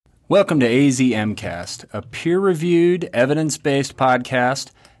Welcome to AZMcast, a peer-reviewed, evidence-based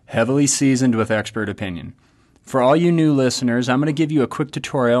podcast, heavily seasoned with expert opinion. For all you new listeners, I'm going to give you a quick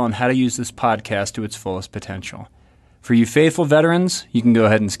tutorial on how to use this podcast to its fullest potential. For you faithful veterans, you can go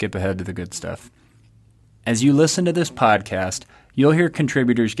ahead and skip ahead to the good stuff. As you listen to this podcast, you'll hear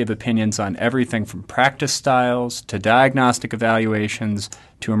contributors give opinions on everything from practice styles to diagnostic evaluations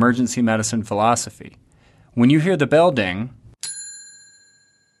to emergency medicine philosophy. When you hear the bell ding,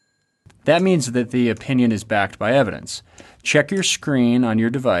 that means that the opinion is backed by evidence. Check your screen on your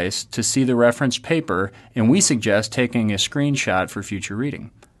device to see the referenced paper, and we suggest taking a screenshot for future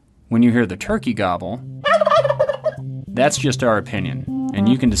reading. When you hear the turkey gobble, that's just our opinion, and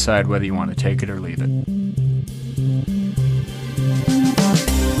you can decide whether you want to take it or leave it.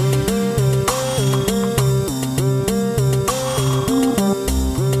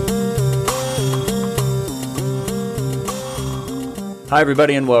 Hi,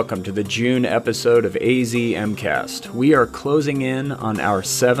 everybody, and welcome to the June episode of AZMcast. We are closing in on our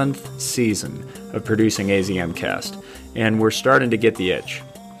 7th season of producing AZMcast, and we're starting to get the itch.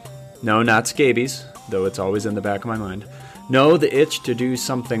 No, not scabies, though it's always in the back of my mind. No, the itch to do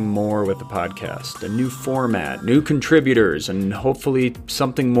something more with the podcast, a new format, new contributors, and hopefully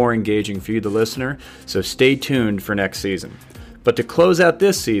something more engaging for you, the listener, so stay tuned for next season. But to close out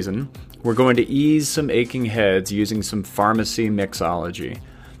this season, we're going to ease some aching heads using some pharmacy mixology.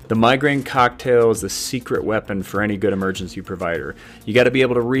 The migraine cocktail is the secret weapon for any good emergency provider. You got to be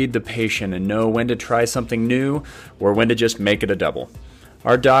able to read the patient and know when to try something new or when to just make it a double.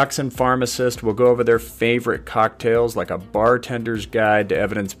 Our docs and pharmacists will go over their favorite cocktails like a bartender's guide to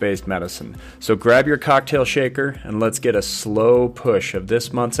evidence-based medicine. So grab your cocktail shaker and let's get a slow push of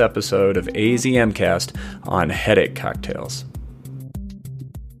this month's episode of AZMcast on headache cocktails.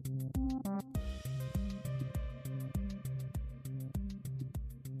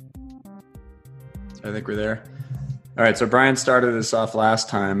 I think we're there. All right, so Brian started this off last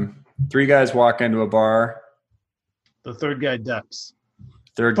time. 3 guys walk into a bar. The third guy ducks.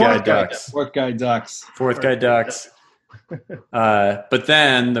 Fourth guy ducks. Fourth guy ducks. But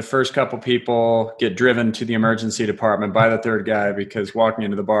then the first couple people get driven to the emergency department by the third guy because walking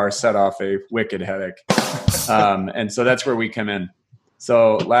into the bar set off a wicked headache. And so that's where we come in.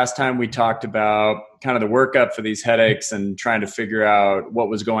 So last time we talked about kind of the workup for these headaches and trying to figure out what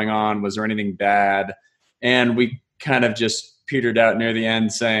was going on. Was there anything bad? And we kind of just petered out near the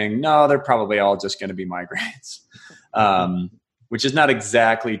end saying, no, they're probably all just going to be migraines, which is not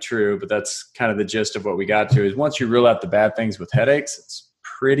exactly true, but that's kind of the gist of what we got to is once you rule out the bad things with headaches, it's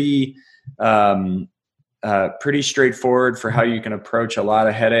pretty straightforward for how you can approach a lot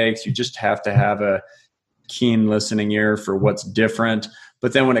of headaches. You just have to have a keen listening ear for what's different.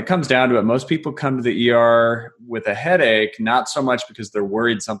 But then when it comes down to it, most people come to the ER with a headache, not so much because they're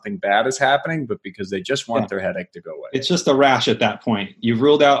worried something bad is happening, but because they just want their headache to go away. It's just a rash at that point. You've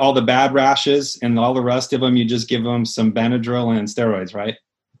ruled out all the bad rashes and all the rest of them. You just give them some Benadryl and steroids, right?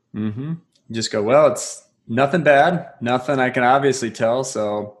 Mm-hmm. You just go, well, it's nothing bad, nothing I can obviously tell.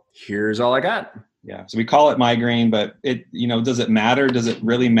 So here's all I got. Yeah. So we call it migraine, but does it matter? Does it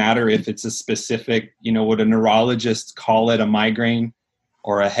really matter if it's a specific, would a neurologist call it a migraine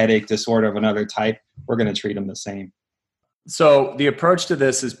or a headache disorder of another type? We're going to treat them the same. So the approach to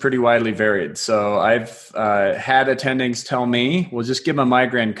this is pretty widely varied. So I've had attendings tell me, we'll just give them a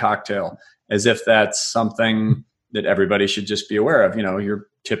migraine cocktail as if that's something that everybody should just be aware of, your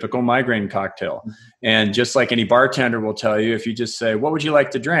typical migraine cocktail. And just like any bartender will tell you, if you just say, what would you like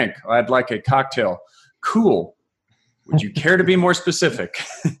to drink? Oh, I'd like a cocktail. Cool. Would you care to be more specific?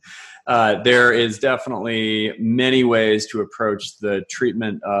 There is definitely many ways to approach the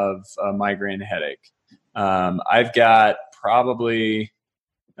treatment of a migraine headache. I've got probably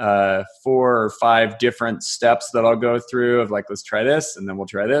 4 or 5 different steps that I'll go through of like, let's try this, and then we'll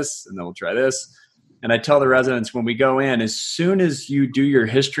try this, and then we'll try this. And I tell the residents when we go in, as soon as you do your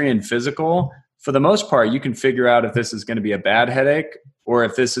history and physical, for the most part, you can figure out if this is going to be a bad headache or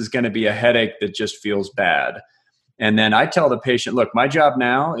if this is going to be a headache that just feels bad. And then I tell the patient, look, my job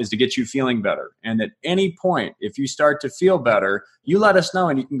now is to get you feeling better. And at any point, if you start to feel better, you let us know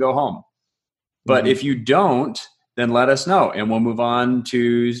and you can go home. But if you don't, then let us know and we'll move on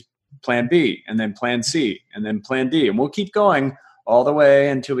to plan B and then plan C and then plan D. And we'll keep going all the way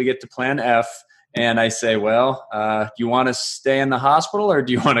until we get to plan F. And I say, well, do you want to stay in the hospital or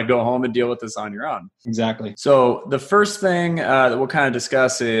do you want to go home and deal with this on your own? Exactly. So the first thing that we'll kind of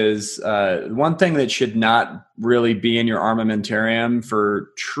discuss is one thing that should not really be in your armamentarium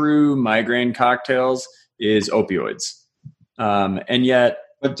for true migraine cocktails is opioids. And yet...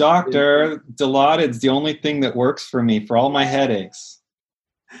 But doctor, Dilaudid's the only thing that works for me for all my headaches.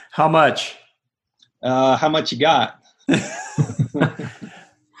 How much? How much you got?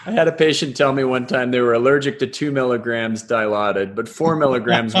 I had a patient tell me one time they were allergic to 2 milligrams Dilaudid, but 4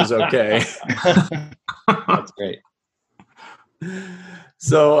 milligrams was okay. That's great.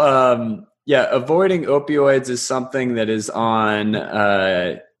 So, avoiding opioids is something that is on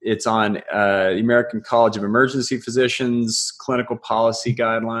it's on the American College of Emergency Physicians clinical policy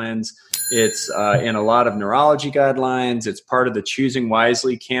guidelines. It's in a lot of neurology guidelines. It's part of the Choosing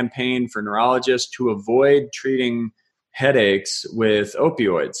Wisely campaign for neurologists to avoid treating headaches with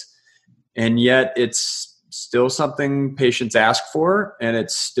opioids. And yet it's still something patients ask for, and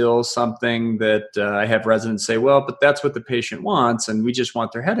it's still something that I have residents say, well, but that's what the patient wants, and we just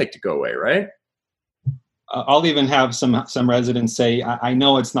want their headache to go away, right? I'll even have some residents say, I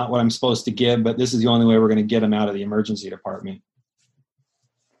know it's not what I'm supposed to give, but this is the only way we're going to get them out of the emergency department.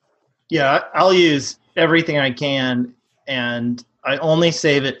 Yeah, I'll use everything I can, and I only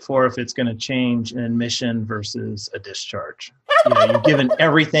save it for if it's going to change an admission versus a discharge. You're given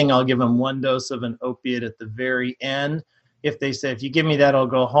everything. I'll give them one dose of an opiate at the very end. If they say, if you give me that, I'll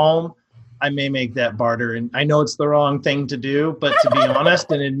go home, I may make that barter. And I know it's the wrong thing to do, but to be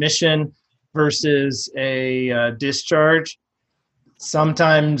honest, an admission versus a discharge,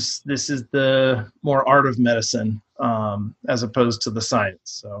 sometimes this is the more art of medicine as opposed to the science.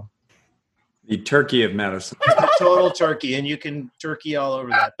 So the turkey of medicine. Total turkey, and you can turkey all over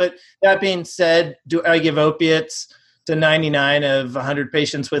that. But that being said, do I give opiates to 99 of 100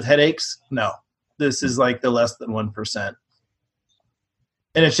 patients with headaches? No. This is like the less than 1%.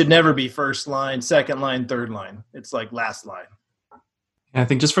 And it should never be first line, second line, third line. It's like last line. I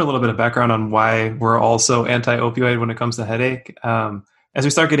think just for a little bit of background on why we're also anti-opioid when it comes to headache, as we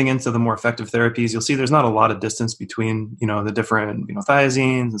start getting into the more effective therapies, you'll see there's not a lot of distance between, the different,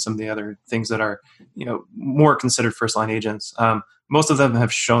 thiazines and some of the other things that are, more considered first-line agents. Most of them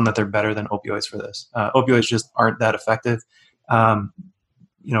have shown that they're better than opioids for this. Opioids just aren't that effective, from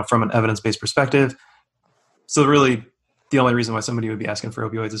an evidence-based perspective. So really, the only reason why somebody would be asking for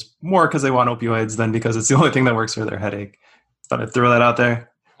opioids is more because they want opioids than because it's the only thing that works for their headache. Thought I'd throw that out there.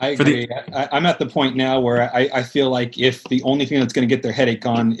 I agree. I'm at the point now where I feel like if the only thing that's going to get their headache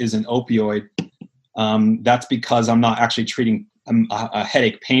gone is an opioid, that's because I'm not actually treating a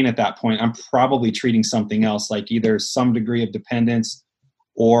headache pain at that point. I'm probably treating something else, like either some degree of dependence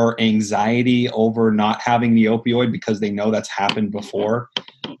or anxiety over not having the opioid because they know that's happened before.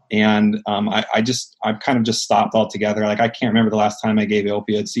 And I've kind of just stopped altogether. Like I can't remember the last time I gave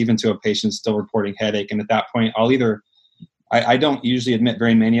opiates, even to a patient still reporting headache. And at that point, I don't usually admit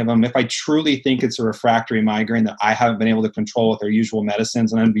very many of them. If I truly think it's a refractory migraine that I haven't been able to control with their usual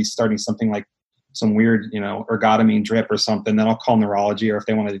medicines, and I'm going to be starting something like some weird, ergotamine drip or something, then I'll call neurology. Or if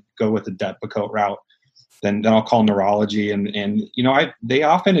they want to go with the Depakote route, then I'll call neurology. And they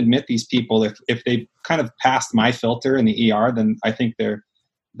often admit these people if they kind of passed my filter in the ER, then I think the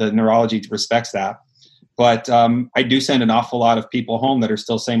neurology respects that. But I do send an awful lot of people home that are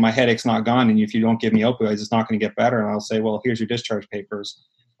still saying my headache's not gone, and if you don't give me opioids, it's not going to get better. And I'll say, well, here's your discharge papers.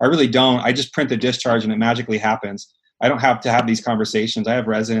 I really don't. I just print the discharge and it magically happens. I don't have to have these conversations. I have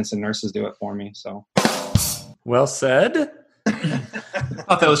residents and nurses do it for me. So, well said. I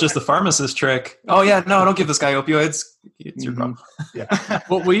thought that was just the pharmacist trick. Oh yeah, no, don't give this guy opioids. It's your problem. Yeah.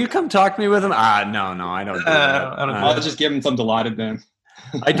 Well, will you come talk to me with him? No, I don't do that. I'll just give him some Dilaudid then.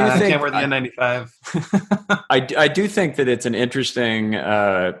 I do think I can't wear the N95. I do think that it's an interesting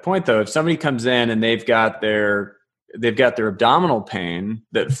point, though. If somebody comes in and they've got their abdominal pain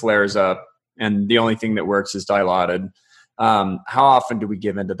that flares up, and the only thing that works is Dilaudid, how often do we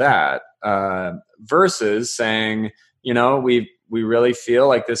give into that? Versus saying, we really feel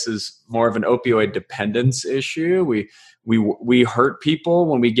like this is more of an opioid dependence issue. We hurt people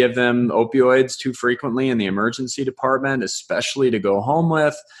when we give them opioids too frequently in the emergency department, especially to go home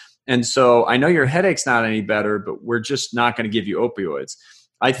with. And so I know your headache's not any better, but we're just not going to give you opioids.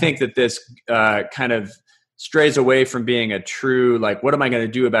 I think that this kind of strays away from being a true, like, what am I going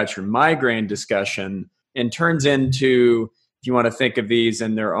to do about your migraine discussion, and turns into, if you want to think of these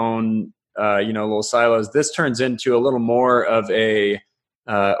in their own, little silos, this turns into a little more of a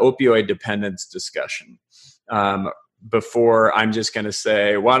opioid dependence discussion. Before I'm just going to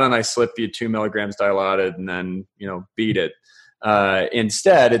say, why don't I slip you 2 milligrams Dilaudid and then, beat it.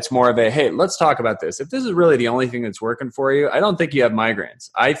 Instead, it's more of a, hey, let's talk about this. If this is really the only thing that's working for you, I don't think you have migraines.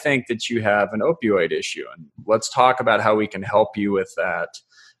 I think that you have an opioid issue, and let's talk about how we can help you with that.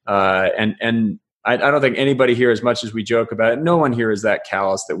 And I don't think anybody here, as much as we joke about it, no one here is that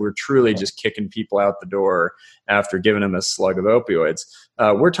callous that we're truly just kicking people out the door after giving them a slug of opioids.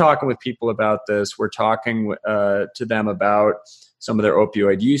 we're talking with people about this. We're talking to them about some of their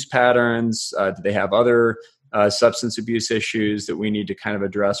opioid use patterns. Do they have other substance abuse issues that we need to kind of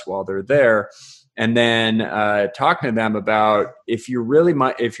address while they're there? And then talking to them about if your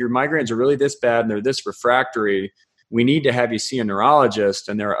migraines are really this bad and they're this refractory, we need to have you see a neurologist,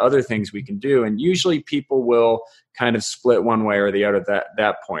 and there are other things we can do. And usually people will kind of split one way or the other at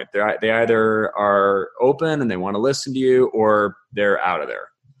that point. They either are open and they want to listen to you, or they're out of there.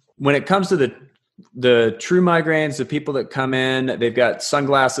 When it comes to the true migraines, the people that come in, they've got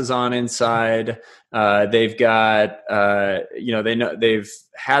sunglasses on inside. They've got, they know they've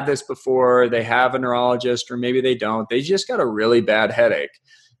had this before. They have a neurologist, or maybe they don't. They just got a really bad headache.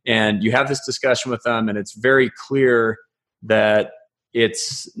 And you have this discussion with them, and it's very clear that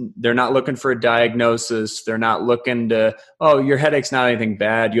they're not looking for a diagnosis. They're not looking to, oh, your headache's not anything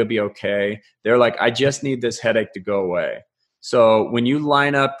bad, you'll be okay. They're like, I just need this headache to go away. So when you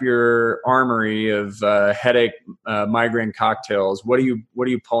line up your armory of headache migraine cocktails, what are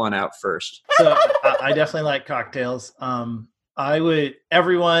you pulling out first? So I definitely like cocktails.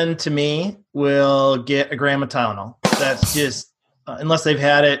 Everyone to me will get a gram of Tylenol. That's just, unless they've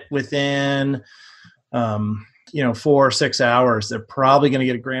had it within 4 or 6 hours, they're probably going to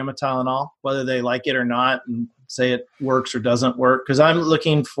get a gram of Tylenol, whether they like it or not, and say it works or doesn't work. Because I'm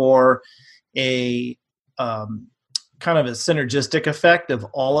looking for a kind of a synergistic effect of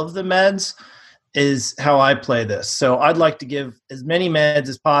all of the meds is how I play this. So I'd like to give as many meds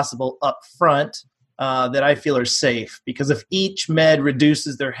as possible up front that I feel are safe, because if each med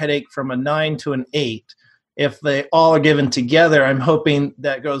reduces their headache from a 9 to an 8, if they all are given together, I'm hoping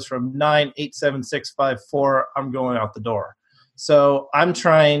that goes from 9, 8, 7, 6, 5, 4, I'm going out the door. So I'm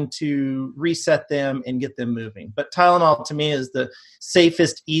trying to reset them and get them moving. But Tylenol to me is the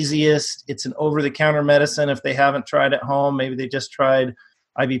safest, easiest. It's an over-the-counter medicine. If they haven't tried at home, maybe they just tried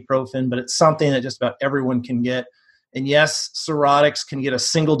ibuprofen, but it's something that just about everyone can get. And yes, cirrhotics can get a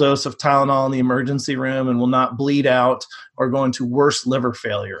single dose of Tylenol in the emergency room and will not bleed out or go into worse liver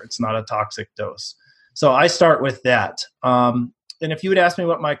failure. It's not a toxic dose. So I start with that. And if you would ask me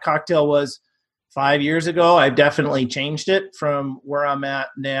what my cocktail was 5 years ago, I've definitely changed it from where I'm at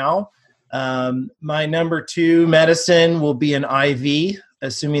now. My number 2 medicine will be an IV,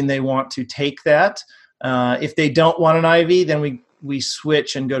 assuming they want to take that. If they don't want an IV, then we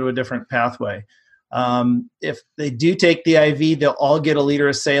switch and go to a different pathway. If they do take the IV, they'll all get a liter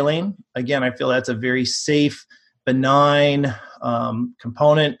of saline. Again, I feel that's a very safe, benign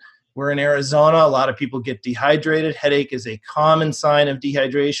component. We're in Arizona. A lot of people get dehydrated. Headache is a common sign of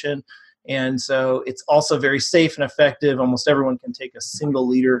dehydration. And so it's also very safe and effective. Almost everyone can take a single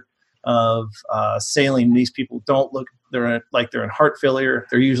liter of saline. These people don't look like they're in heart failure.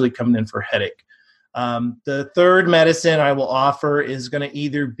 They're usually coming in for headache. The third medicine I will offer is going to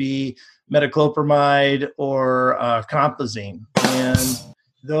either be metoclopramide or compazine. And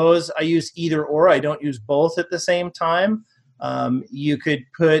those I use either or. I don't use both at the same time. You could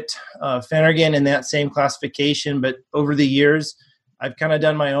put Phenergan in that same classification, but over the years, I've kind of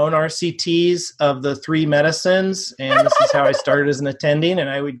done my own RCTs of the 3 medicines, and this is how I started as an attending, and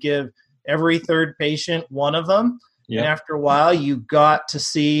I would give every third patient one of them. Yep. And after a while, you got to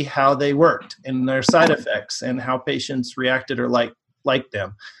see how they worked and their side effects and how patients reacted or liked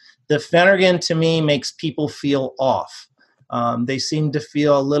them. The Phenergan, to me, makes people feel off. They seem to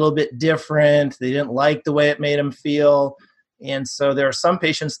feel a little bit different. They didn't like the way it made them feel. And so there are some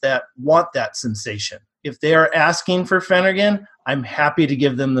patients that want that sensation. If they are asking for Phenergan, I'm happy to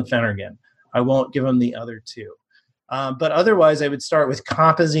give them the Phenergan. I won't give them the other 2. But otherwise, I would start with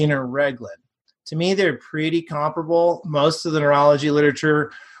Compazine or Reglan. To me, they're pretty comparable. Most of the neurology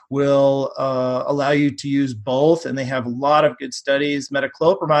literature will allow you to use both, and they have a lot of good studies.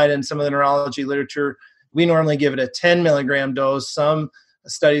 Metoclopramide in some of the neurology literature, we normally give it a 10 milligram dose. Some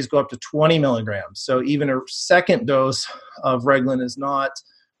studies go up to 20 milligrams. So even a second dose of Reglan is not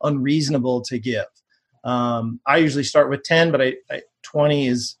unreasonable to give. I usually start with 10, but 20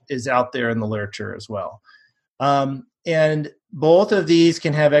 is out there in the literature as well. And both of these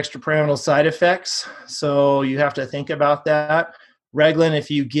can have extrapyramidal side effects, so you have to think about that. Reglan, if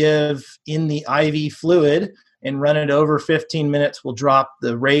you give in the IV fluid and run it over 15 minutes, will drop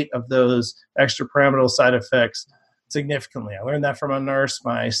the rate of those extrapyramidal side effects significantly. I learned that from a nurse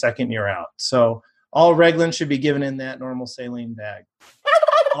my second year out. So all Reglan should be given in that normal saline bag.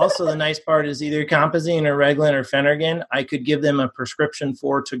 Also, the nice part is either Compazine or Reglan or Phenergan, I could give them a prescription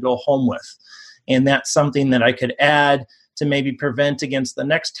for to go home with. And that's something that I could add to maybe prevent against the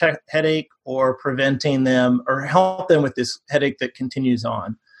next headache or preventing them or help them with this headache that continues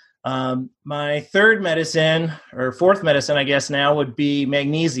on. My third medicine, or fourth medicine, I guess now, would be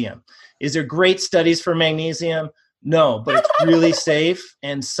magnesium. Is there great studies for magnesium? No, but it's really safe.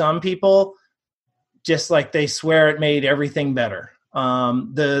 And some people, just like they swear it made everything better.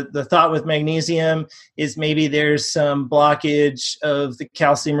 The thought with magnesium is maybe there's some blockage of the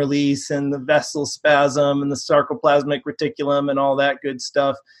calcium release and the vessel spasm and the sarcoplasmic reticulum and all that good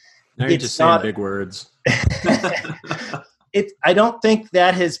stuff. Now you're just saying big words. I don't think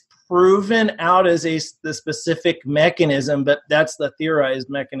that has proven out as the specific mechanism, but that's the theorized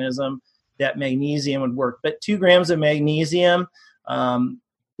mechanism that magnesium would work. But 2 grams of magnesium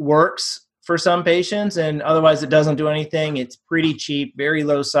works for some patients, and otherwise it doesn't do anything. It's pretty cheap, very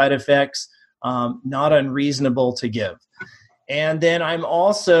low side effects, not unreasonable to give. And then I'm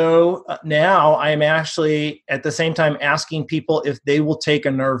also I'm actually at the same time asking people if they will take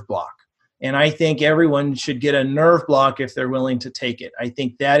a nerve block. And I think everyone should get a nerve block if they're willing to take it. I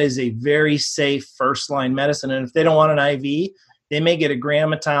think that is a very safe first-line medicine. And if they don't want an IV, they may get a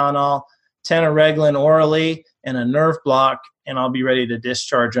gram of Tylenol, 10 of Reglan orally, and a nerve block, and I'll be ready to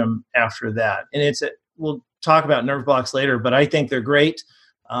discharge them after that. And we'll talk about nerve blocks later, but I think they're great.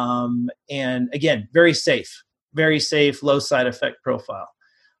 And again, very safe, low side effect profile.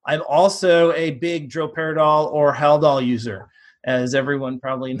 I'm also a big droperidol or Haldol user, as everyone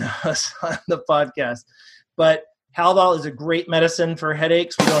probably knows on the podcast. But Haldol is a great medicine for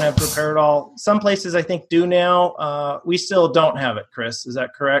headaches. We don't have droperidol. Some places I think do now. We still don't have it, Chris. Is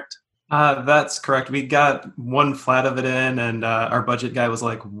that correct? That's correct. We got one flat of it in, and our budget guy was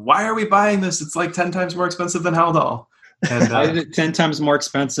like, "Why are we buying this? It's like 10 times more expensive than Haldol." And why is it 10 times more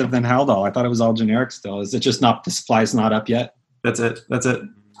expensive than Haldol? I thought it was all generic still. Is it just not, the supply's not up yet? That's it.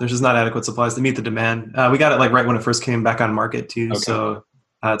 There's just not adequate supplies to meet the demand. We got it like right when it first came back on market too. Okay. So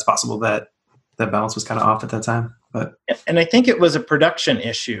it's possible that balance was kind of off at that time. And I think it was a production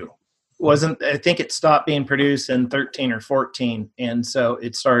issue. I think it stopped being produced in 13 or 14, and so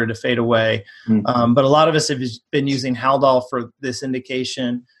it started to fade away. Mm-hmm. But a lot of us have been using Haldol for this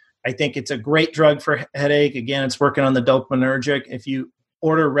indication. I think it's a great drug for headache. Again, it's working on the dopaminergic. If you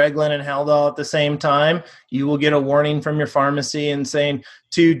order Reglan and Haldol at the same time, you will get a warning from your pharmacy and saying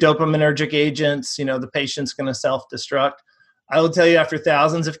 2 dopaminergic agents, the patient's going to self-destruct. I will tell you, after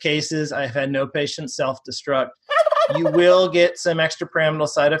thousands of cases, I've had no patient self-destruct. You will get some extrapyramidal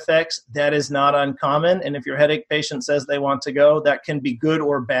side effects. That is not uncommon. And if your headache patient says they want to go, that can be good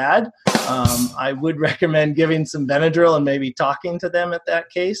or bad. I would recommend giving some Benadryl and maybe talking to them at that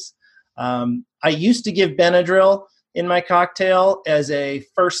case. I used to give Benadryl in my cocktail as a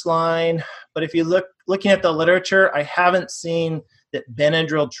first line, but if you looking at the literature, I haven't seen that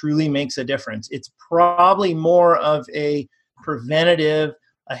Benadryl truly makes a difference. It's probably more of a preventative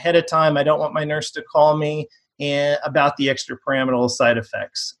ahead of time. I don't want my nurse to call me about the extrapyramidal side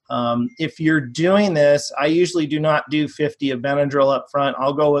effects. If you're doing this, I usually do not do 50 of Benadryl up front.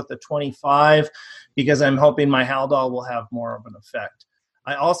 I'll go with the 25 because I'm hoping my Haldol will have more of an effect.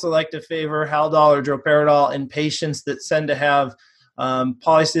 I also like to favor Haldol or droperidol in patients that tend to have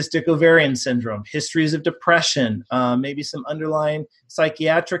polycystic ovarian syndrome, histories of depression, maybe some underlying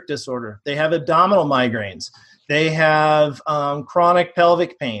psychiatric disorder. They have abdominal migraines. They have chronic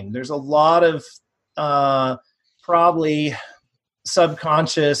pelvic pain. There's a lot of probably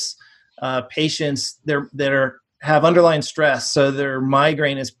subconscious patients that have underlying stress, so their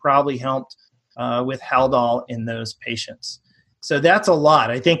migraine is probably helped with Haldol in those patients. So that's a lot.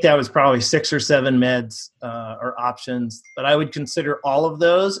 I think that was probably 6 or 7 meds or options, but I would consider all of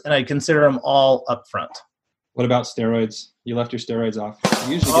those, and I consider them all up front. What about steroids? You left your steroids off.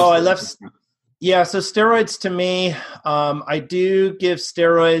 Yeah, so steroids to me, I do give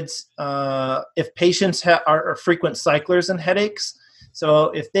steroids if patients are frequent cyclers and headaches. So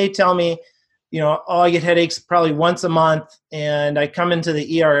if they tell me, I get headaches probably once a month and I come into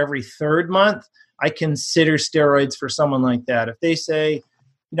the ER every 3rd month, I consider steroids for someone like that. If they say,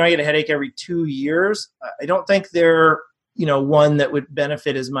 I get a headache every 2 years, I don't think they're, one that would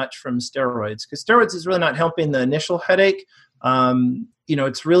benefit as much from steroids, because steroids is really not helping the initial headache.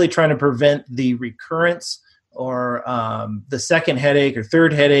 It's really trying to prevent the recurrence or the second headache or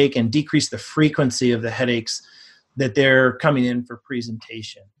third headache and decrease the frequency of the headaches that they're coming in for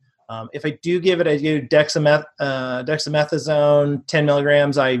presentation. If I do give it, I do dexamethasone, 10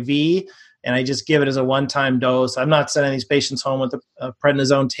 milligrams IV, and I just give it as a one-time dose. I'm not sending these patients home with a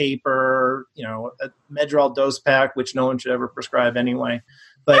prednisone taper, a Medrol dose pack, which no one should ever prescribe anyway.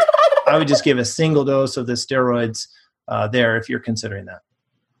 But I would just give a single dose of the steroids there if you're considering that.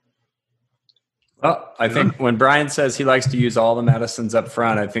 Well, I think when Brian says he likes to use all the medicines up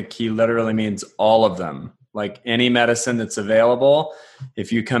front, I think he literally means all of them. like any medicine that's available.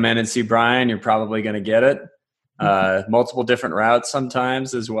 If you come in and see Brian, you're probably going to get it. Multiple different routes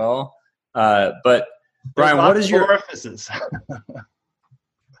sometimes as well. But Brian, what is your orifices?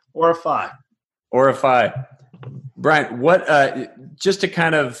 Orify. Brian, what, just to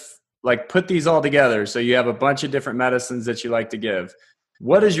kind of like put these all together. So you have a bunch of different medicines that you like to give.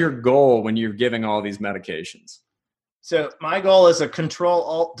 What is your goal when you're giving all these medications? So my goal is a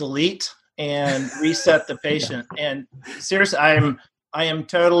Control-Alt-Delete and reset the patient. And seriously, I am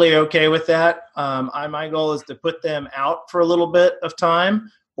totally okay with that. My goal is to put them out for a little bit of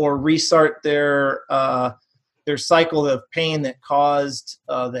time or restart their cycle of pain that caused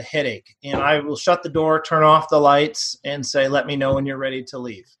the headache. And I will shut the door, turn off the lights, and say, let me know when you're ready to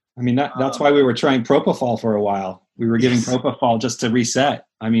leave. I mean, that's why we were trying propofol for a while. We were giving propofol just to reset.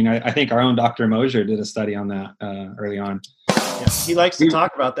 I mean, I think our own Dr. Mosier did a study on that early on. Yeah, he likes to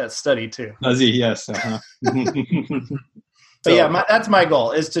talk about that study too. Does he? Yes. But yeah, that's my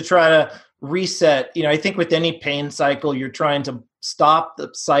goal, is to try to reset. I think with any pain cycle, you're trying to stop the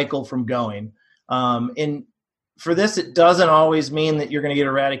cycle from going. And for this, it doesn't always mean that you're going to get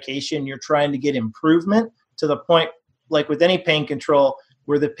eradication. You're trying to get improvement to the point, like with any pain control,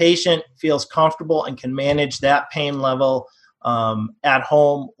 where the patient feels comfortable and can manage that pain level at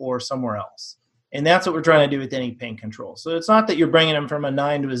home or somewhere else. And that's what we're trying to do with any pain control. So it's not that you're bringing them from a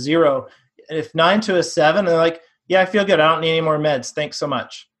 9 to a 0. If 9 to a 7, they're like, yeah, I feel good. I don't need any more meds. Thanks so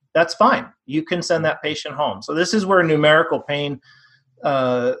much. That's fine. You can send that patient home. So this is where numerical pain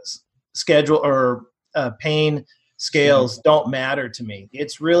schedule or pain scales don't matter to me.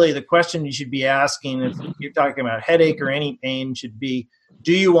 It's really the question you should be asking if you're talking about headache or any pain should be,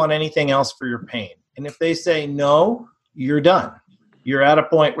 do you want anything else for your pain? And if they say no, you're done. You're at a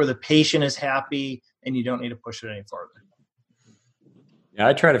point where the patient is happy and you don't need to push it any further. Yeah,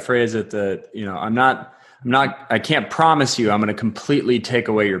 I try to phrase it that, I can't promise you I'm going to completely take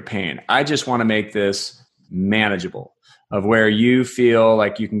away your pain. I just want to make this manageable, of where you feel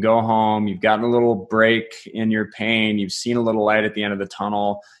like you can go home, you've gotten a little break in your pain, you've seen a little light at the end of the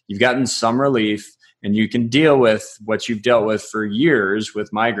tunnel, you've gotten some relief, and you can deal with what you've dealt with for years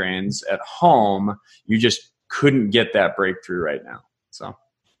with migraines at home. You just couldn't get that breakthrough right now.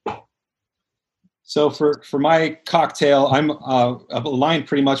 So for my cocktail, I'm aligned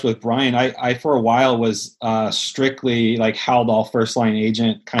pretty much with Brian. I for a while was strictly like Haldol first line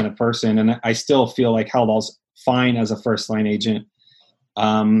agent kind of person, and I still feel like Haldol's fine as a first line agent.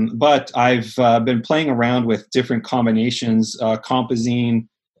 But I've been playing around with different combinations, Compazine,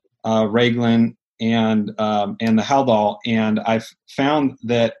 Reglan, and the Haldol, and I've found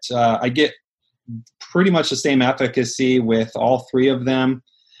that I get pretty much the same efficacy with all three of them.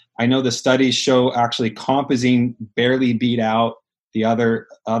 I know the studies show actually Compazine barely beat out the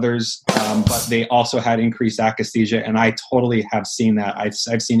others, but they also had increased akathisia, and I totally have seen that.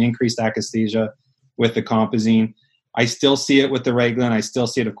 I've seen increased akathisia with the Compazine. I still see it with the Reglan. I still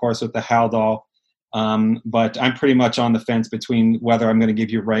see it, of course, with the Haldol. But I'm pretty much on the fence between whether I'm going to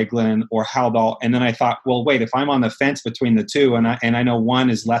give you Reglan or Haldol. And then I thought, well, wait, if I'm on the fence between the two, and I know one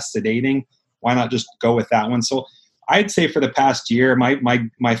is less sedating, why not just go with that one? So I'd say for the past year,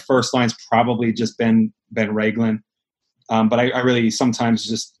 my first line's probably just been Reglan. But I really sometimes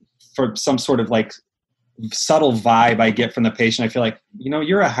just for some sort of like subtle vibe I get from the patient, I feel like,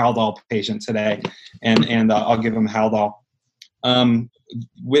 you're a Haldol patient today, and I'll give them Haldol.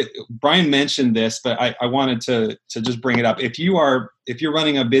 Brian mentioned this, but I wanted to just bring it up. If you're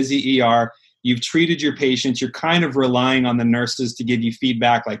running a busy ER, you've treated your patients, you're kind of relying on the nurses to give you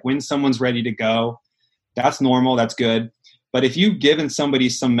feedback, like when someone's ready to go. That's normal. That's good. But if you've given somebody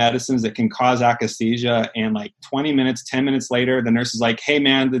some medicines that can cause akathisia, and like 20 minutes, 10 minutes later, the nurse is like, hey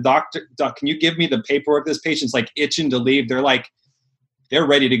man, the doctor, can you give me the paperwork? This patient's like itching to leave. They're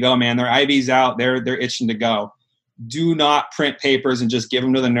ready to go, man. Their IV's out. They're itching to go. Do not print papers and just give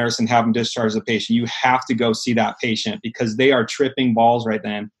them to the nurse and have them discharge the patient. You have to go see that patient because they are tripping balls right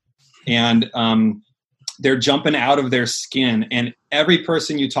then. And they're jumping out of their skin. And every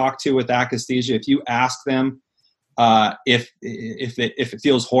person you talk to with akathisia, if you ask them if it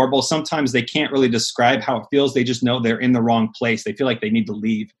feels horrible, sometimes they can't really describe how it feels. They just know they're in the wrong place. They feel like they need to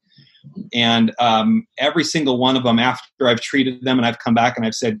leave. And every single one of them, after I've treated them and I've come back and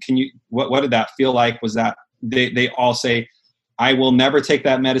I've said, what did that feel like? Was that they all say, I will never take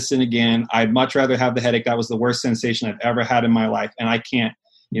that medicine again. I'd much rather have the headache. That was the worst sensation I've ever had in my life. And I can't.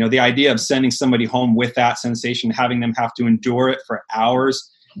 The idea of sending somebody home with that sensation, having them have to endure it for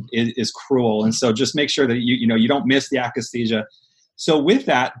hours is cruel. And so just make sure that you don't miss the akathisia. So with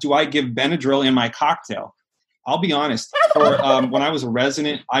that, do I give Benadryl in my cocktail? I'll be honest. For when I was a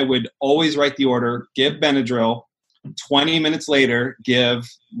resident, I would always write the order, give Benadryl. 20 minutes later, give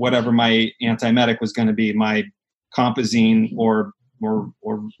whatever my antiemetic was going to be, my Compazine or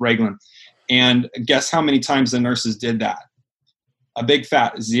Reglan. And guess how many times the nurses did that? A big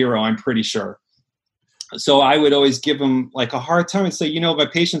fat 0, I'm pretty sure. So I would always give them like a hard time and say, you know, my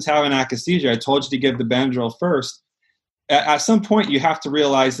patient's having akathisia. I told you to give the Benadryl first. At some point, you have to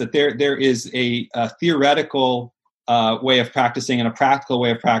realize that there is a theoretical way of practicing and a practical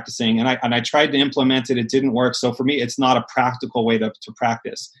way of practicing. And I tried to implement it. It didn't work. So for me, it's not a practical way to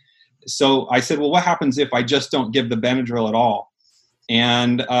practice. So I said, well, what happens if I just don't give the Benadryl at all?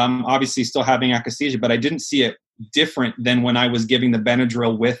 And obviously still having akathisia, but I didn't see it different than when I was giving the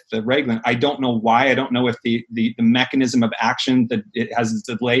Benadryl with the Reglan. I don't know why. I don't know if the mechanism of action, that it has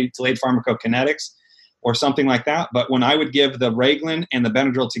delayed pharmacokinetics or something like that. But when I would give the Reglan and the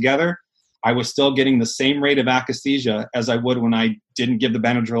Benadryl together, I was still getting the same rate of akathisia as I would when I didn't give the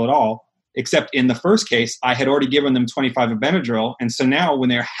Benadryl at all. Except in the first case, I had already given them 25 of Benadryl. And so now when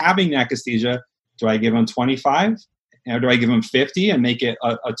they're having akathisia, do I give them 25? Or do I give them 50 and make it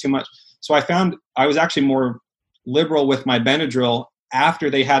a too much? So I found I was actually more liberal with my Benadryl after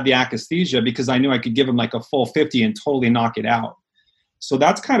they had the akathisia because I knew I could give them like a full 50 and totally knock it out. So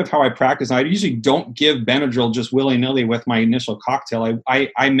that's kind of how I practice. I usually don't give Benadryl just willy-nilly with my initial cocktail.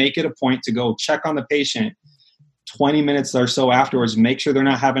 I make it a point to go check on the patient 20 minutes or so afterwards, make sure they're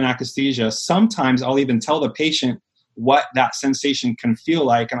not having akathisia. Sometimes I'll even tell the patient what that sensation can feel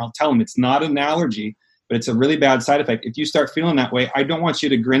like, and I'll tell them it's not an allergy, but it's a really bad side effect. If you start feeling that way, I don't want you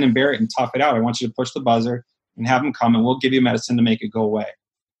to grin and bear it and tough it out. I want you to push the buzzer and have them come, and we'll give you medicine to make it go away.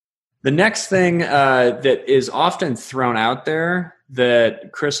 The next thing that is often thrown out there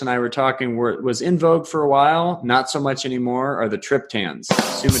that Chris and I were talking was in vogue for a while, not so much anymore, are the triptans,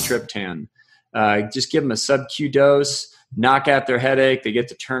 sumatriptan. Just give them a sub-Q dose, knock out their headache. They get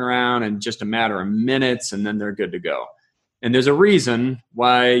to turn around in just a matter of minutes, and then they're good to go. And there's a reason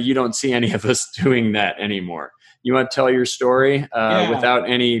why you don't see any of us doing that anymore. You want to tell your story without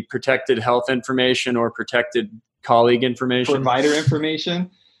any protected health information or protected colleague information? Provider information?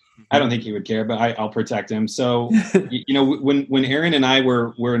 I don't think he would care, but I'll protect him. So, you know, when Aaron and I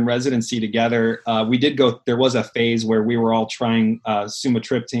were in residency together, there was a phase where we were all trying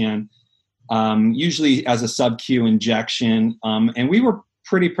sumatriptan, usually as a sub-Q injection. And we were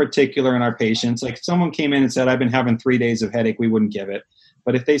pretty particular in our patients. Like if someone came in and said, I've been having 3 days of headache, we wouldn't give it.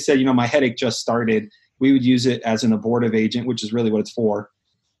 But if they said, you know, my headache just started, we would use it as an abortive agent, which is really what it's for.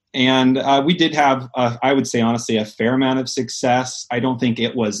 And we did have, I would say, honestly, a fair amount of success. I don't think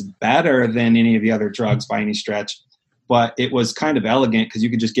it was better than any of the other drugs by any stretch, but it was kind of elegant because you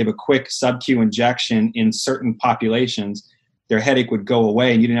could just give a quick sub-Q injection in certain populations. Their headache would go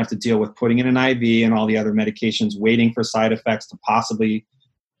away, and you didn't have to deal with putting in an IV and all the other medications, waiting for side effects to possibly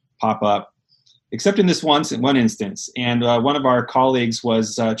pop up, except in this one instance. And one of our colleagues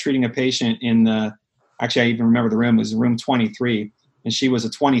was treating a patient actually, I even remember the room, it was room 23. And she was a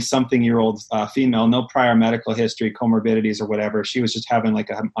 20-something-year-old female, no prior medical history, comorbidities or whatever. She was just having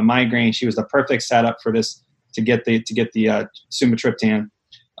like a migraine. She was the perfect setup for this to get the sumatriptan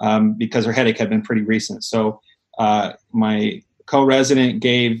because her headache had been pretty recent. So my co-resident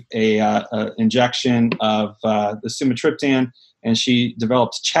gave a injection of the sumatriptan, and she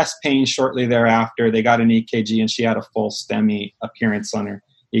developed chest pain shortly thereafter. They got an EKG, and she had a full STEMI appearance on her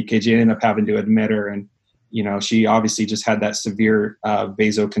EKG. They ended up having to admit her, and you know, she obviously just had that severe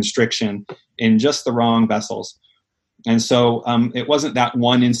vasoconstriction in just the wrong vessels. And so it wasn't that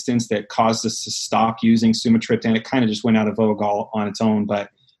one instance that caused us to stop using sumatriptan. It kind of just went out of vogue all on its own.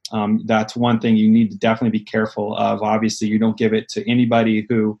 But that's one thing you need to definitely be careful of. Obviously, you don't give it to anybody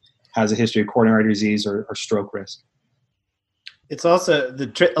who has a history of coronary disease or stroke risk. It's also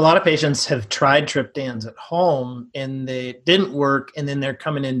a lot of patients have tried triptans at home and they didn't work, and then they're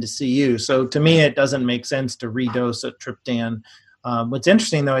coming in to see you. So to me, it doesn't make sense to redose a triptan. What's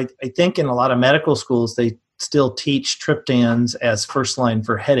interesting, though, I think in a lot of medical schools, they still teach triptans as first line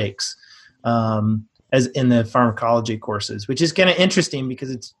for headaches, as in the pharmacology courses, which is kind of interesting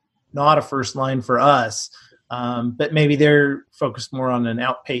because it's not a first line for us. But maybe they're focused more on an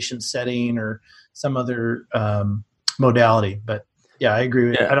outpatient setting or some other modality. But yeah, I agree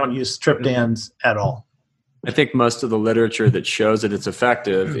with you. I don't use triptans at all. I think most of the literature that shows that it's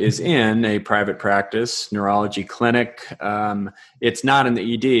effective is in a private practice neurology clinic. It's not in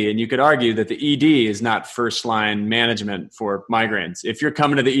the ED. And you could argue that the ED is not first line management for migraines. If you're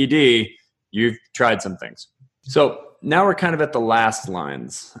coming to the ED, you've tried some things. So now we're kind of at the last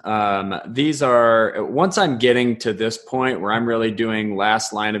lines. These are, once I'm getting to this point where I'm really doing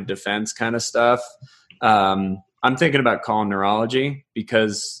last line of defense kind of stuff, I'm thinking about calling neurology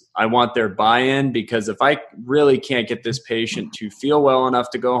because I want their buy-in, because if I really can't get this patient to feel well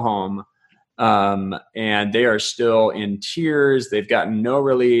enough to go home, and they are still in tears, they've gotten no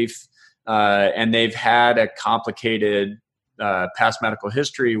relief, and they've had a complicated past medical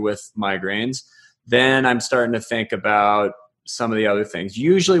history with migraines, then I'm starting to think about some of the other things.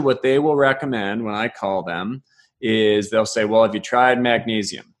 Usually what they will recommend when I call them is they'll say, well, have you tried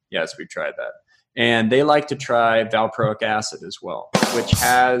magnesium? Yes, we've tried that. And they like to try valproic acid as well, which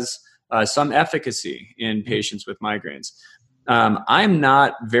has some efficacy in patients with migraines. I'm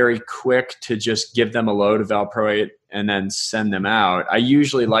not very quick to just give them a load of valproate and then send them out. I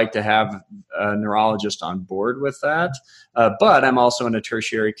usually like to have a neurologist on board with that. But I'm also in a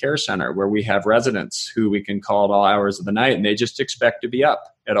tertiary care center where we have residents who we can call at all hours of the night, and they just expect to be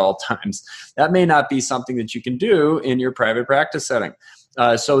up at all times. That may not be something that you can do in your private practice setting.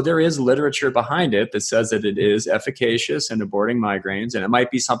 So there is literature behind it that says that it is efficacious in aborting migraines, and it might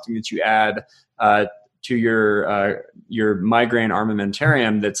be something that you add to your migraine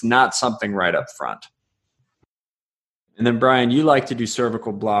armamentarium that's not something right up front. And then, Brian, you like to do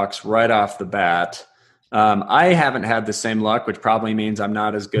cervical blocks right off the bat. I haven't had the same luck, which probably means I'm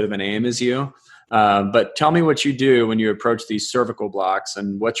not as good of an aim as you. But tell me what you do when you approach these cervical blocks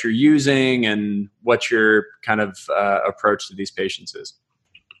and what you're using and what your kind of approach to these patients is.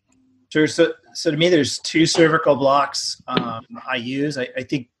 Sure. So to me, there's two cervical blocks I use. I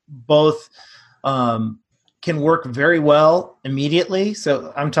think both can work very well immediately.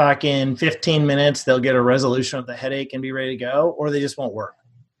 So I'm talking 15 minutes, they'll get a resolution of the headache and be ready to go, or they just won't work.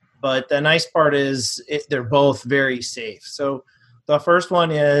 But the nice part is they're both very safe. So the first one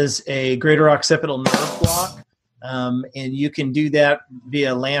is a greater occipital nerve block, and you can do that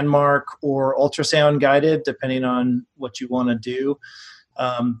via landmark or ultrasound guided, depending on what you want to do.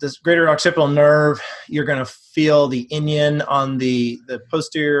 This greater occipital nerve, you're going to feel the inion on the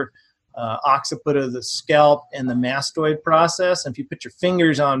posterior occiput of the scalp and the mastoid process. And if you put your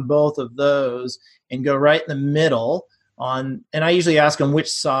fingers on both of those and go right in the middle and I usually ask them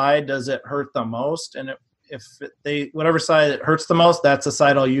which side does it hurt the most, and whatever side it hurts the most, that's the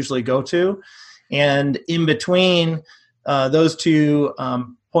side I'll usually go to. And in between those two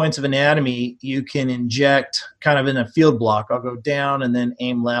points of anatomy, you can inject kind of in a field block. I'll go down and then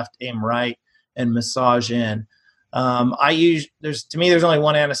aim left, aim right, and massage in. There's only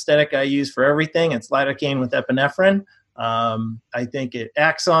one anesthetic I use for everything. It's lidocaine with epinephrine. I think it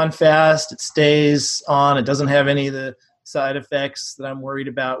acts on fast. It stays on. It doesn't have any of the side effects that I'm worried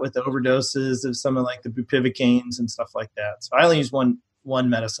about with the overdoses of some of like the bupivacaines and stuff like that. So I only use one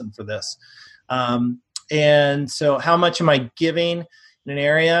medicine for this. And so how much am I giving in an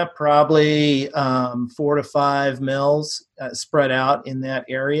area? Probably 4 to 5 mils spread out in that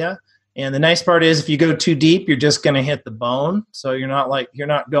area. And the nice part is if you go too deep, you're just going to hit the bone. So you're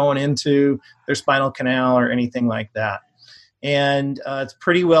not going into their spinal canal or anything like that. And it's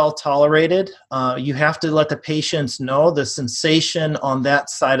pretty well tolerated. You have to let the patients know the sensation on that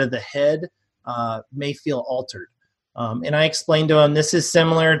side of the head may feel altered. And I explained to them, this is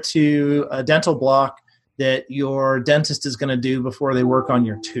similar to a dental block that your dentist is going to do before they work on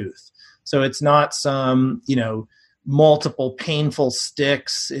your tooth. So it's not some, multiple painful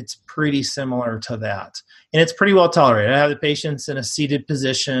sticks. It's pretty similar to that. And it's pretty well tolerated. I have the patients in a seated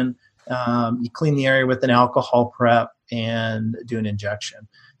position. You clean the area with an alcohol prep and do an injection.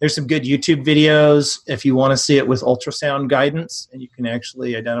 There's some good YouTube videos if you want to see it with ultrasound guidance, and you can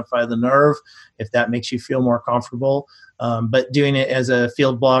actually identify the nerve if that makes you feel more comfortable. But doing it as a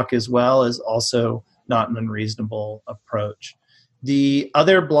field block as well is also not an unreasonable approach. The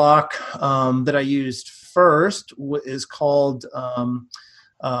other block that I used first is called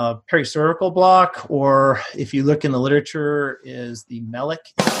pericervical block, or if you look in the literature, is the Mellick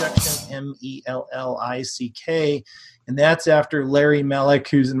injection, Mellick, and that's after Larry Mellick,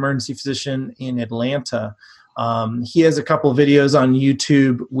 who's an emergency physician in Atlanta. He has a couple of videos on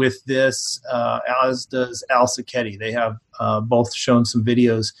YouTube with this, as does Al Sacchetti. They have both shown some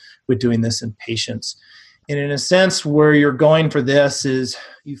videos with doing this in patients. And in a sense, where you're going for this is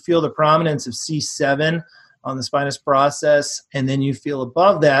you feel the prominence of C7 on the spinous process, and then you feel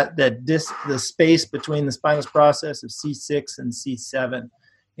above the space between the spinous process of C6 and C7.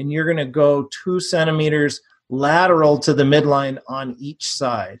 And you're going to go 2 centimeters lateral to the midline on each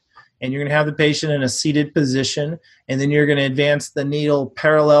side. And you're going to have the patient in a seated position, and then you're going to advance the needle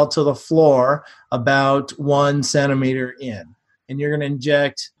parallel to the floor about 1 centimeter in. And you're going to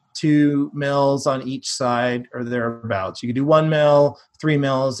inject 2 mils on each side or thereabouts. You can do 1 mil, 3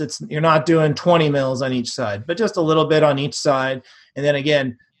 mils. You're not doing 20 mils on each side, but just a little bit on each side. And then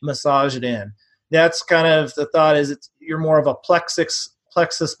again, massage it in. that's kind of the thought is you're more of a plexus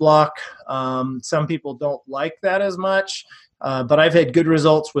block. Some people don't like that as much, but I've had good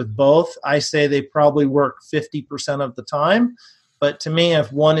results with both. I say they probably work 50% of the time, but to me,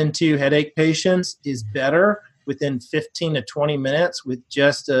 if 1 and 2 headache patients is better within 15 to 20 minutes with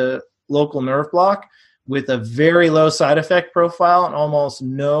just a local nerve block with a very low side effect profile and almost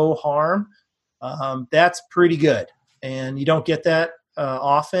no harm, that's pretty good. And you don't get that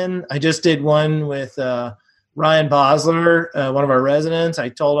often. I just did one with Ryan Bosler, one of our residents. I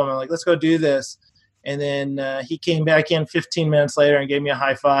told him, I'm like, let's go do this. And then he came back in 15 minutes later and gave me a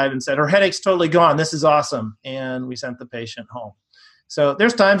high five and said, her headache's totally gone. This is awesome. And we sent the patient home. So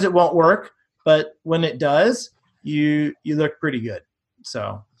there's times it won't work, but when it does, you look pretty good.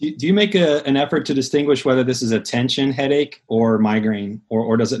 So do you make an effort to distinguish whether this is a tension headache or migraine,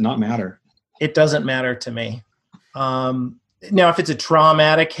 or does it not matter? It doesn't matter to me. Now, if it's a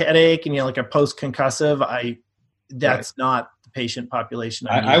traumatic headache and like a post-concussive, that's not the patient population.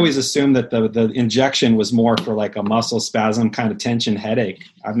 I always assumed that the injection was more for like a muscle spasm kind of tension headache.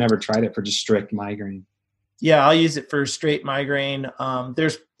 I've never tried it for just strict migraine. Yeah, I'll use it for straight migraine.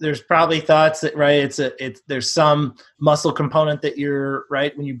 There's probably thoughts that there's some muscle component that you're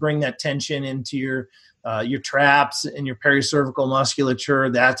right when you bring that tension into your traps and your pericervical musculature.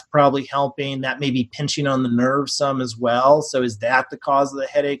 That's probably helping. That may be pinching on the nerve some as well. So is that the cause of the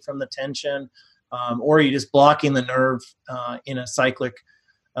headache from the tension, or are you just blocking the nerve in a cyclic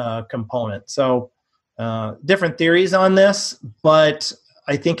component? So different theories on this, but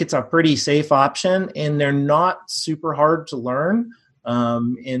I think it's a pretty safe option, and they're not super hard to learn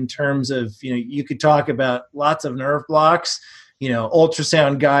in terms of, you could talk about lots of nerve blocks,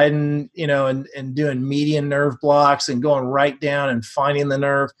 ultrasound guiding, and doing median nerve blocks and going right down and finding the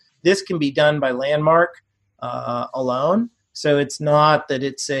nerve. This can be done by landmark alone. So it's not that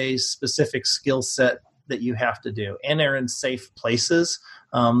it's a specific skill set that you have to do, and they're in safe places.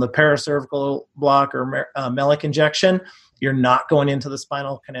 The paracervical block or Melic injection, you're not going into the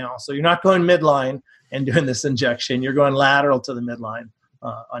spinal canal. So you're not going midline and doing this injection. You're going lateral to the midline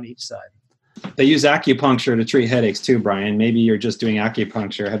on each side. They use acupuncture to treat headaches too, Brian. Maybe you're just doing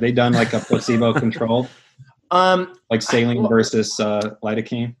acupuncture. Have they done like a placebo control? Like saline versus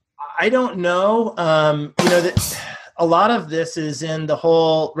lidocaine? I don't know. That a lot of this is in the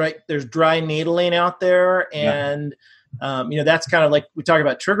whole, right, there's dry needling out there, and that's kind of like we talk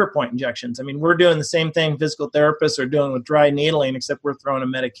about trigger point injections. I mean, we're doing the same thing physical therapists are doing with dry needling, except we're throwing a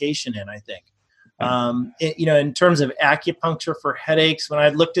medication in, I think. In terms of acupuncture for headaches, when I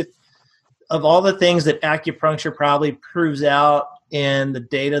looked at of all the things that acupuncture probably proves out in the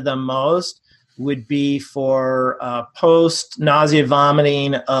data the most would be for post nausea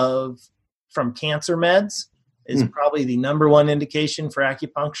vomiting from cancer meds is probably the number one indication for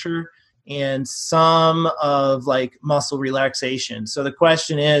acupuncture, and some of like muscle relaxation. So the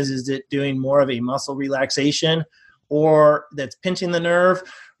question is it doing more of a muscle relaxation or that's pinching the nerve,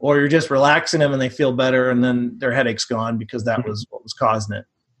 or you're just relaxing them and they feel better and then their headache's gone because that was what was causing it?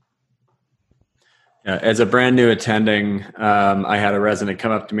 Yeah, as a brand new attending, I had a resident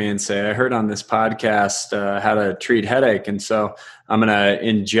come up to me and say, I heard on this podcast how to treat headache. And so I'm going to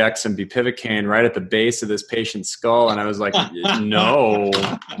inject some bupivacaine right at the base of this patient's skull. And I was like, no,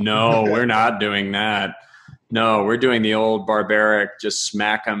 we're not doing that. No, we're doing the old barbaric, just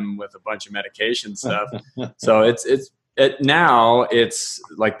smack them with a bunch of medication stuff. So now it's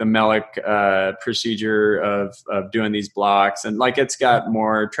like the Melic procedure of doing these blocks, and like it's got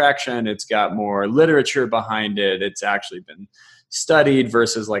more traction, it's got more literature behind it. It's actually been studied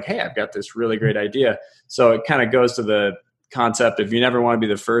versus like, hey, I've got this really great idea. So it kind of goes to the concept of you never want to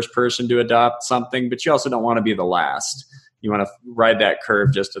be the first person to adopt something, but you also don't want to be the last. You want to ride that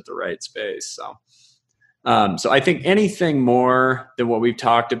curve just at the right space. So I think anything more than what we've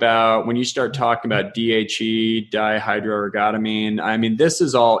talked about, when you start talking about DHE, dihydroergotamine, I mean, this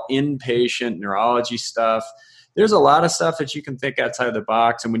is all inpatient neurology stuff. There's a lot of stuff that you can think outside of the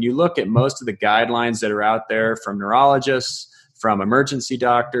box. And when you look at most of the guidelines that are out there from neurologists, from emergency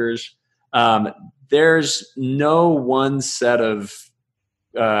doctors, there's no one set of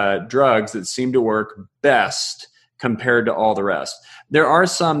drugs that seem to work best compared to all the rest. There are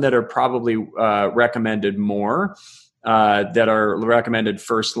some that are probably recommended more, that are recommended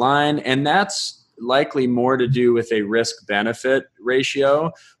first line, and that's likely more to do with a risk-benefit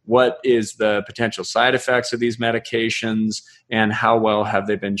ratio. What is the potential side effects of these medications, and how well have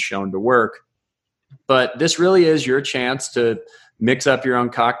they been shown to work? But this really is your chance to mix up your own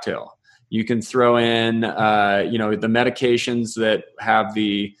cocktail. You can throw in, the medications that have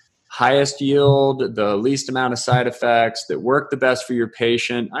the highest yield, the least amount of side effects, that work the best for your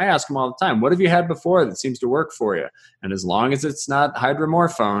patient. I ask them all the time, what have you had before that seems to work for you? And as long as it's not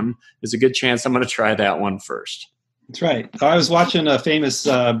hydromorphone, there's a good chance I'm going to try that one first. That's right. I was watching a famous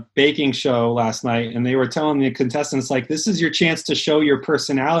baking show last night, and they were telling the contestants, like, this is your chance to show your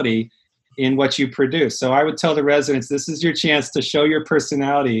personality in what you produce. So I would tell the residents, this is your chance to show your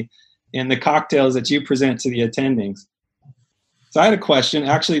personality in the cocktails that you present to the attendings. So I had a question.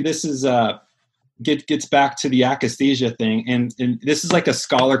 Actually, this is gets back to the akathisia thing, and this is like a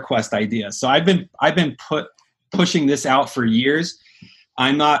scholar quest idea. So I've been pushing this out for years.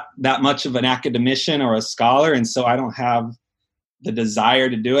 I'm not that much of an academician or a scholar, and so I don't have the desire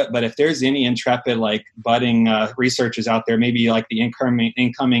to do it. But if there's any intrepid, like budding researchers out there, maybe like the incoming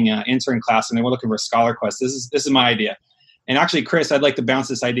intern class, and they were looking for a scholar quest, this is my idea. And actually, Chris, I'd like to bounce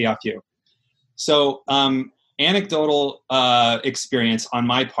this idea off you. So anecdotal experience on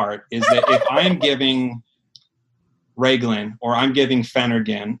my part is that if I'm giving Reglan or I'm giving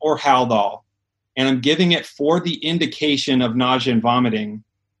Phenergan or Haldol, and I'm giving it for the indication of nausea and vomiting,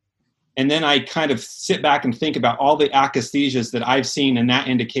 and then I kind of sit back and think about all the akathisias that I've seen in that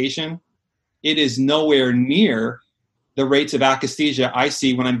indication, it is nowhere near the rates of akathisia I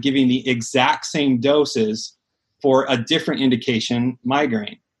see when I'm giving the exact same doses for a different indication,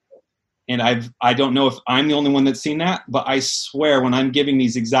 migraine. And I don't know if I'm the only one that's seen that, but I swear when I'm giving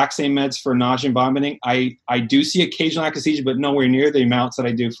these exact same meds for nausea and vomiting, I do see occasional akathisia, but nowhere near the amounts that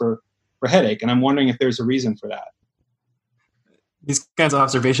I do for headache. And I'm wondering if there's a reason for that. These kinds of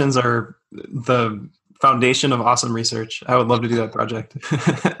observations are the foundation of awesome research. I would love to do that project.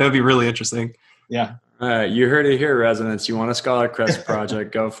 That would be really interesting. Yeah. You heard it here, residents. You want a Scholar Quest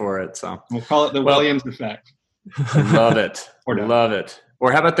project, go for it. So we'll call it the Williams effect. Love it. Love it.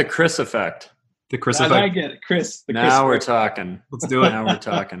 Or how about the Chris effect? The Chris effect. I get it. Chris. Now we're talking. Let's do it. Now we're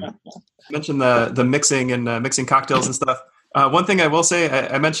talking. I mentioned the mixing and mixing cocktails and stuff. One thing I will say,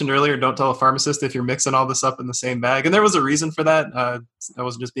 I mentioned earlier, don't tell a pharmacist if you're mixing all this up in the same bag. And there was a reason for that. I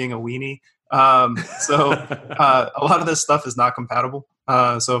wasn't just being a weenie. So a lot of this stuff is not compatible.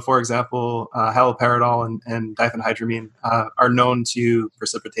 So, for example, haloperidol and diphenhydramine are known to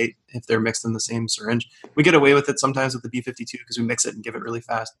precipitate if they're mixed in the same syringe. We get away with it sometimes with the B52 because we mix it and give it really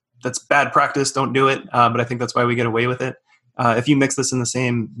fast. That's bad practice. Don't do it. But I think that's why we get away with it. If you mix this in the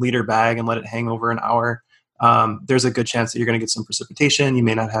same liter bag and let it hang over an hour, there's a good chance that you're going to get some precipitation. You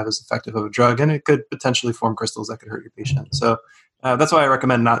may not have as effective of a drug, and it could potentially form crystals that could hurt your patient. So that's why I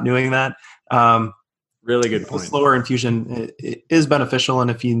recommend not doing that. Really good point. Slower infusion is beneficial, and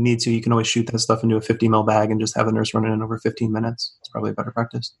if you need to, you can always shoot that stuff into a 50 ml bag and just have the nurse run it in over 15 minutes. It's probably a better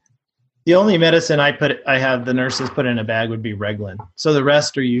practice. The only medicine I have the nurses put in a bag would be Reglan. So the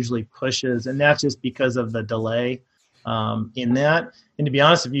rest are usually pushes, and that's just because of the delay in that. And to be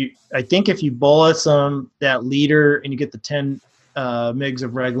honest, I think if you bolus them that liter and you get the 10 mgs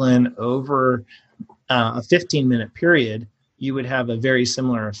of Reglan over a 15-minute period, you would have a very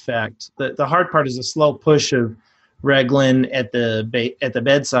similar effect. The hard part is a slow push of Reglan at the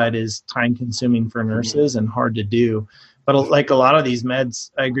bedside is time-consuming for nurses and hard to do. But like a lot of these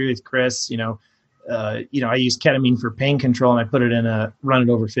meds, I agree with Chris. I use ketamine for pain control, and I put it run it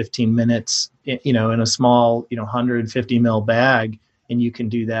over 15 minutes. In a small 150 ml bag, and you can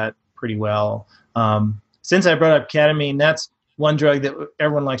do that pretty well. Since I brought up ketamine, that's one drug that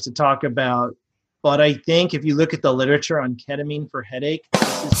everyone likes to talk about. But I think if you look at the literature on ketamine for headache,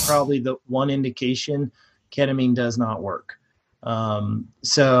 this is probably the one indication ketamine does not work.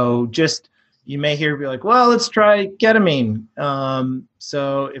 So just, you may hear be like, well, let's try ketamine.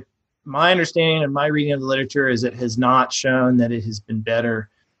 So if my understanding and my reading of the literature is it has not shown that it has been better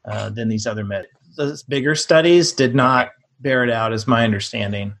than these other meds. Those bigger studies did not bear it out, as my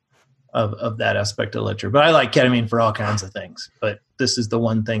understanding of that aspect of literature. But I like ketamine for all kinds of things. But this is the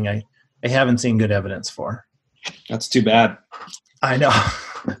one thing I haven't seen good evidence for. That's too bad. I know.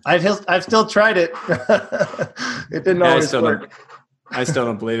 I've still tried it. It didn't always work. I still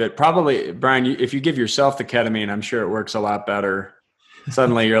don't believe it. Probably, Brian, if you give yourself the ketamine, I'm sure it works a lot better.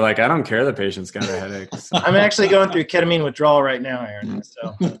 Suddenly you're like, I don't care the patient's got a headache. So. I'm actually going through ketamine withdrawal right now, Aaron.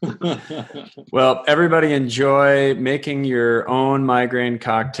 So. Well, everybody enjoy making your own migraine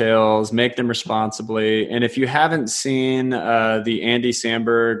cocktails, make them responsibly. And if you haven't seen the Andy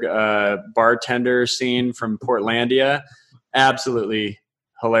Samberg bartender scene from Portlandia, absolutely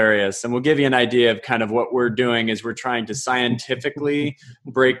hilarious. And we'll give you an idea of kind of what we're doing is we're trying to scientifically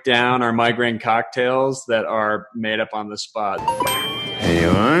break down our migraine cocktails that are made up on the spot. Here you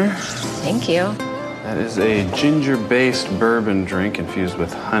are. Thank you. That is a ginger-based bourbon drink infused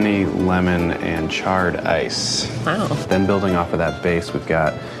with honey, lemon, and charred ice. Wow. Then building off of that base, we've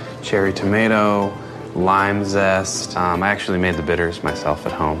got cherry tomato, lime zest. I actually made the bitters myself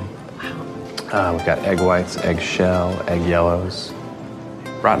at home. We've got egg whites, egg shell, egg yellows,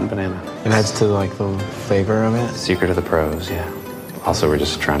 rotten banana. It adds to like the flavor of it. Secret of the pros, yeah. Also, we're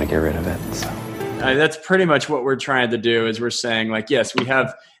just trying to get rid of it. So. That's pretty much what we're trying to do. Is we're saying like, yes, we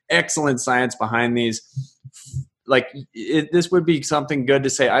have excellent science behind these. Like this would be something good to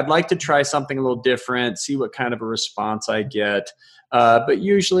say. I'd like to try something a little different, see what kind of a response I get. But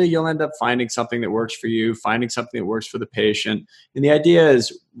usually you'll end up finding something that works for you, finding something that works for the patient. And the idea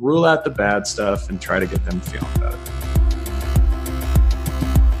is rule out the bad stuff and try to get them feeling better.